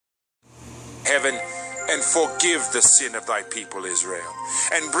heaven, and forgive the sin of thy people Israel,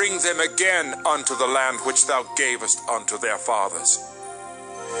 and bring them again unto the land which thou gavest unto their fathers.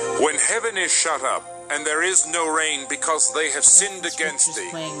 When heaven is shut up, and there is no rain because they have sinned against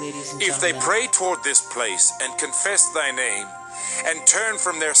thee, if they pray toward this place, and confess thy name, and turn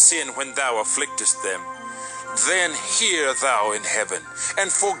from their sin when thou afflictest them, then hear thou in heaven,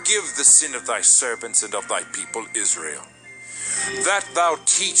 and forgive the sin of thy servants and of thy people Israel, that thou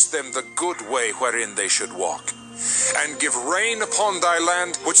teach them the good way wherein they should walk, and give rain upon thy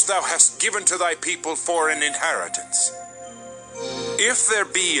land which thou hast given to thy people for an inheritance. If there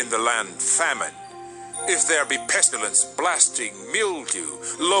be in the land famine, if there be pestilence, blasting, mildew,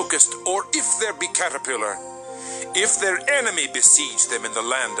 locust, or if there be caterpillar, if their enemy besiege them in the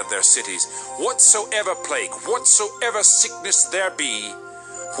land of their cities, whatsoever plague, whatsoever sickness there be,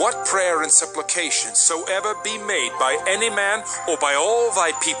 what prayer and supplication soever be made by any man or by all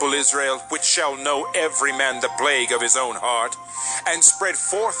thy people Israel, which shall know every man the plague of his own heart, and spread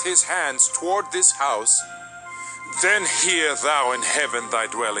forth his hands toward this house, then hear thou in heaven thy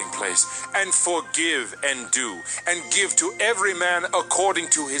dwelling place, and forgive and do, and give to every man according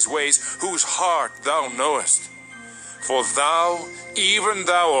to his ways, whose heart thou knowest. For thou, even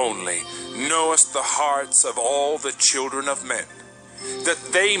thou only, knowest the hearts of all the children of men, that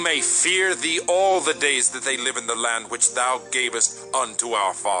they may fear thee all the days that they live in the land which thou gavest unto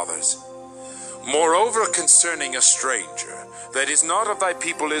our fathers. Moreover, concerning a stranger, that is not of thy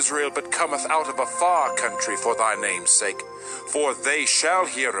people Israel, but cometh out of a far country for thy name's sake, for they shall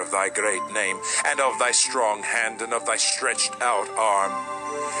hear of thy great name, and of thy strong hand, and of thy stretched out arm.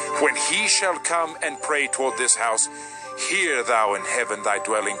 When he shall come and pray toward this house, hear thou in heaven thy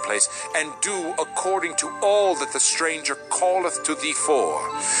dwelling place, and do according to all that the stranger calleth to thee for,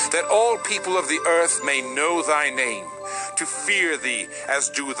 that all people of the earth may know thy name, to fear thee as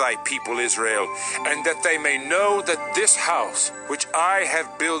do thy people Israel, and that they may know that this house which I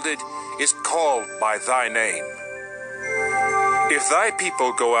have builded is called by thy name. If thy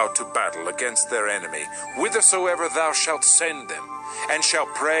people go out to battle against their enemy, whithersoever thou shalt send them, and shall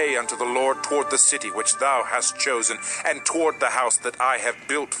pray unto the Lord toward the city which thou hast chosen, and toward the house that I have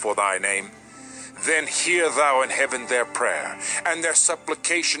built for thy name, then hear thou in heaven their prayer, and their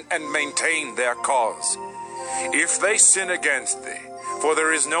supplication, and maintain their cause. If they sin against thee, for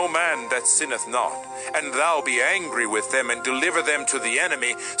there is no man that sinneth not, and thou be angry with them, and deliver them to the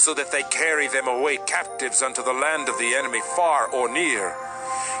enemy, so that they carry them away captives unto the land of the enemy, far or near,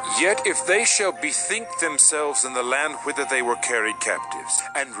 yet if they shall bethink themselves in the land whither they were carried captives,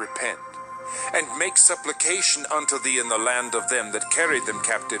 and repent, and make supplication unto thee in the land of them that carried them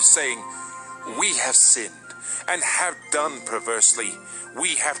captives, saying, We have sinned, and have done perversely,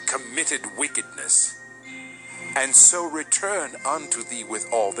 we have committed wickedness, and so return unto thee with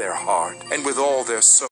all their heart, and with all their soul,